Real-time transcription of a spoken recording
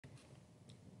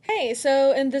Hey,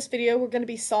 so in this video, we're going to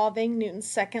be solving Newton's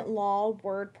second law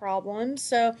word problems.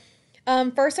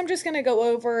 First, I'm just going to go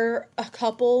over a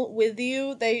couple with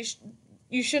you.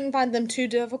 You shouldn't find them too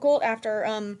difficult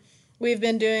after we've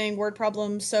been doing word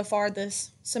problems so far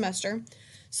this semester.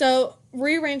 So,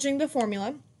 rearranging the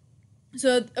formula.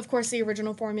 So, of course, the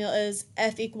original formula is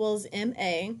F equals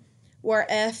ma, where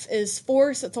F is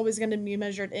force, it's always going to be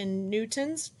measured in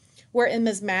newtons. Where m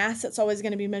is mass, it's always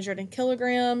going to be measured in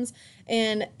kilograms,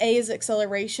 and a is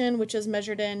acceleration, which is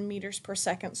measured in meters per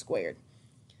second squared.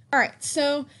 All right,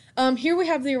 so here we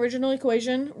have the original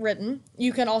equation written.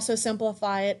 You can also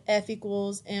simplify it, F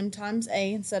equals m times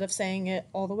a, instead of saying it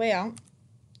all the way out.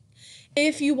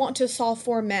 If you want to solve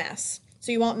for mass,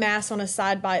 so you want mass on a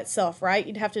side by itself, right?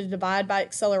 You'd have to divide by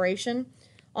acceleration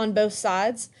on both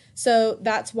sides. So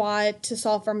that's why to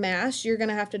solve for mass, you're going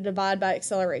to have to divide by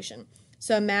acceleration.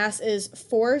 So mass is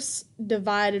force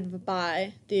divided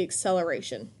by the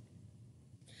acceleration.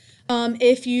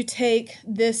 If you take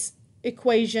this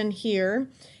equation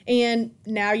here and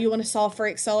now you want to solve for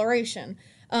acceleration,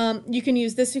 you can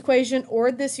use this equation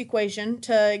or this equation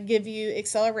to give you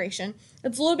acceleration.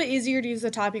 It's a little bit easier to use the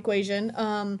top equation.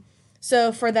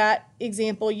 So for that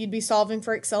example, you'd be solving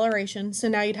for acceleration. So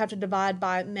now you'd have to divide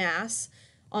by mass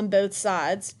on both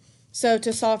sides. So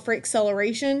to solve for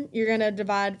acceleration, you're going to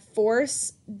divide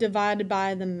force divided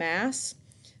by the mass.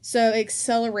 So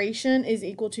acceleration is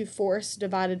equal to force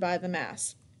divided by the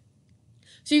mass.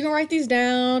 So you can write these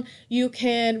down. You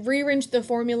can rearrange the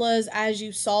formulas as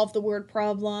you solve the word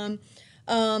problem.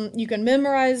 You can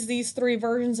memorize these three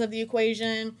versions of the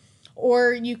equation,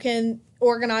 or you can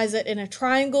organize it in a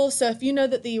triangle. So if you know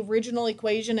that the original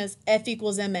equation is F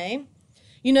equals ma,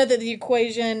 you know that the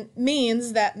equation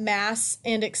means that mass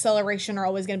and acceleration are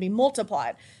always going to be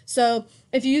multiplied. So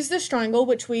if you use this triangle,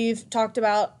 which we've talked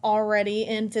about already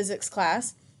in physics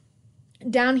class,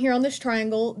 down here on this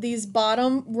triangle, these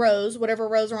bottom rows, whatever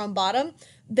rows are on bottom,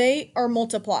 they are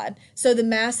multiplied. So the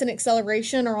mass and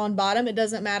acceleration are on bottom. It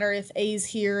doesn't matter if A is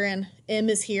here and M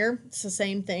is here. It's the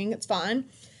same thing. It's fine.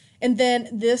 And then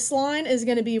this line is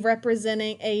going to be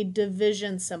representing a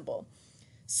division symbol.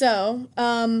 So,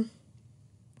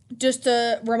 just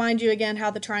to remind you again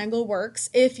how the triangle works,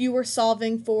 if you were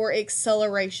solving for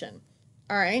acceleration,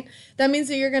 all right, that means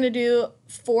that you're going to do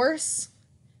force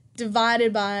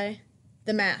divided by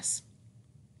the mass.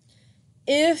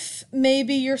 If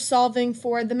maybe you're solving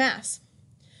for the mass,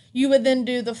 you would then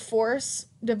do the force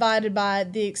divided by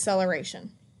the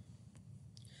acceleration.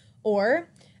 Or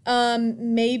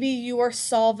maybe you are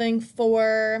solving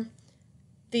for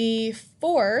the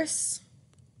force.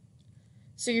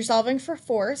 So you're solving for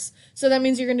force, so that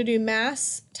means you're going to do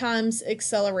mass times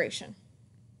acceleration.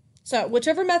 So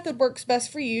whichever method works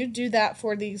best for you, do that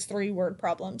for these three word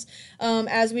problems.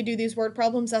 As we do these word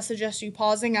problems, I suggest you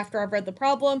pausing after I've read the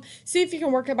problem, see if you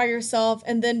can work it by yourself,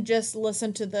 and then just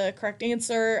listen to the correct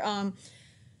answer. All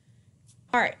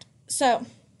right, so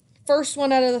first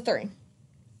one out of the three.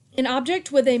 An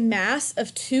object with a mass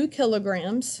of 2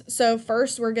 kilograms. So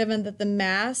first we're given that the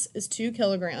mass is 2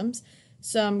 kilograms.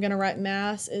 So I'm going to write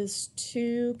mass is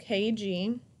 2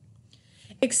 kg.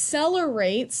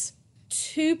 Accelerates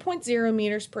 2.0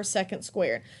 meters per second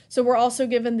squared. So we're also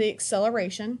given the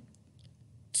acceleration,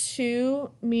 2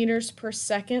 meters per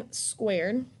second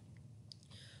squared,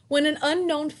 when an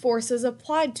unknown force is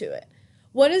applied to it.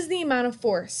 What is the amount of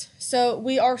force? So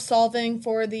we are solving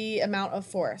for the amount of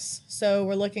force. So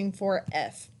we're looking for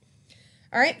F.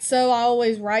 All right, so I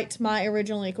always write my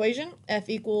original equation, F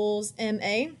equals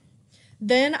ma.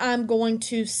 Then I'm going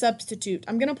to substitute.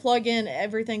 I'm going to plug in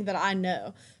everything that I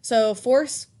know. So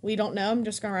force, we don't know. I'm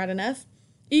just going to write an F,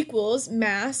 equals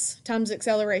mass times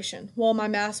acceleration. Well, my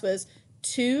mass was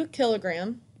 2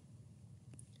 kilograms,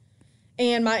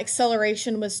 and my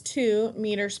acceleration was 2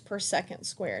 meters per second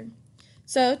squared.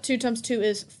 So 2 times 2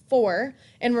 is 4.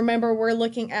 And remember, we're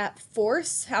looking at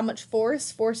force. How much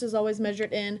force? Force is always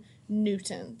measured in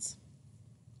newtons.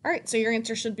 All right, so your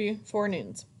answer should be 4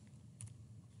 newtons.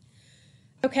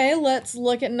 Okay, let's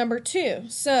look at number 2.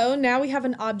 So now we have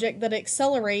an object that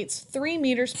accelerates 3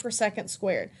 meters per second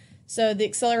squared. So the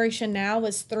acceleration now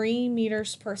is 3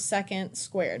 meters per second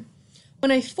squared. When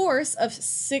a force of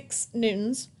 6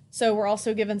 newtons, so we're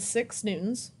also given 6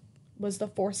 newtons, was the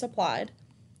force applied.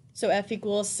 So F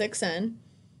equals 6N.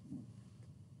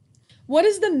 What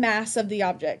is the mass of the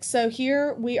object? So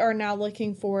here we are now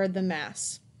looking for the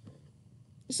mass.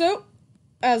 So,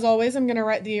 as always, I'm going to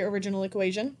write the original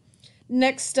equation.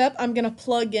 Next step, I'm going to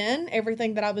plug in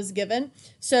everything that I was given.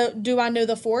 So do I know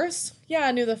the force? Yeah,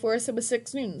 I knew the force. It was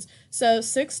 6 newtons. So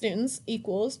 6 newtons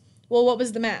equals, well, what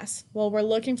was the mass? Well, we're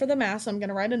looking for the mass, so I'm going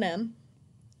to write an M,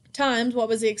 times, what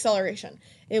was the acceleration?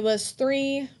 It was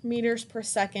 3 meters per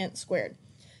second squared.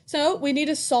 So we need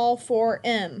to solve for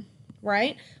m,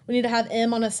 right? We need to have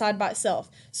m on a side by itself.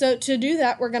 So to do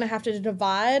that, we're going to have to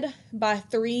divide by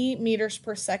 3 meters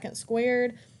per second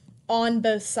squared on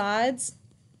both sides.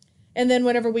 And then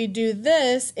whenever we do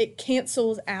this, it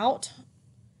cancels out.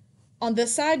 On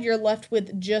this side, you're left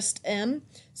with just m.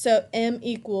 So m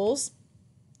equals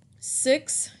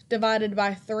 6 divided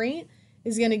by 3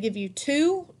 is going to give you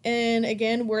 2. And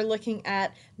again, we're looking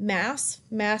at mass.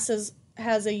 Mass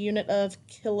has a unit of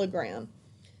kilogram.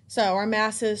 So our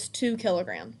mass is 2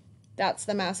 kilograms. That's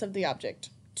the mass of the object,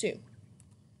 2.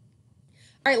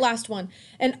 All right, last one.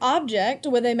 An object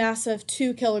with a mass of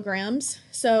 2 kilograms,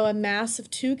 so a mass of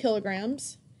 2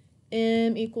 kilograms,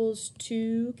 m equals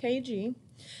 2 kg,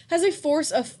 has a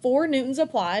force of 4 newtons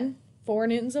applied. 4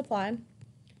 newtons applied.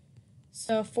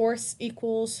 So force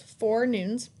equals 4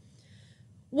 newtons.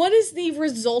 What is the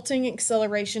resulting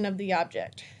acceleration of the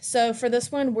object? So for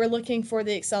this one, we're looking for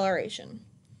the acceleration.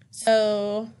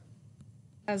 So,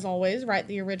 as always, write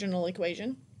the original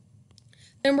equation.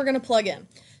 Then we're going to plug in.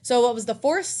 So what was the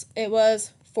force? It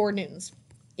was 4 newtons.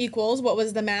 Equals, what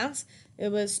was the mass? It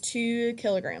was 2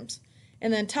 kilograms.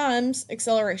 And then times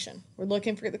acceleration. We're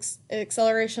looking for the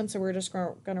acceleration, so we're just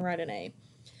going to write an A.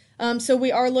 So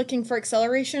we are looking for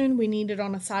acceleration. We need it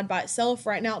on a side by itself.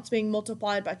 Right now it's being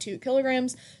multiplied by 2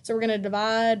 kilograms. So we're going to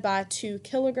divide by 2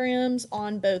 kilograms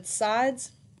on both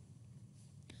sides.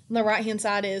 On the right hand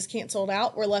side is canceled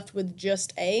out. We're left with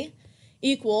just A.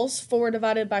 Equals 4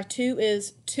 divided by 2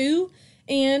 is 2.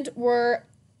 And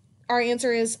our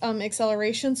answer is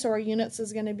acceleration. So our units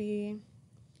is going to be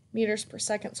meters per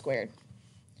second squared.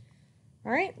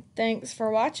 All right. Thanks for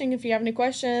watching. If you have any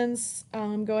questions,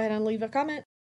 go ahead and leave a comment.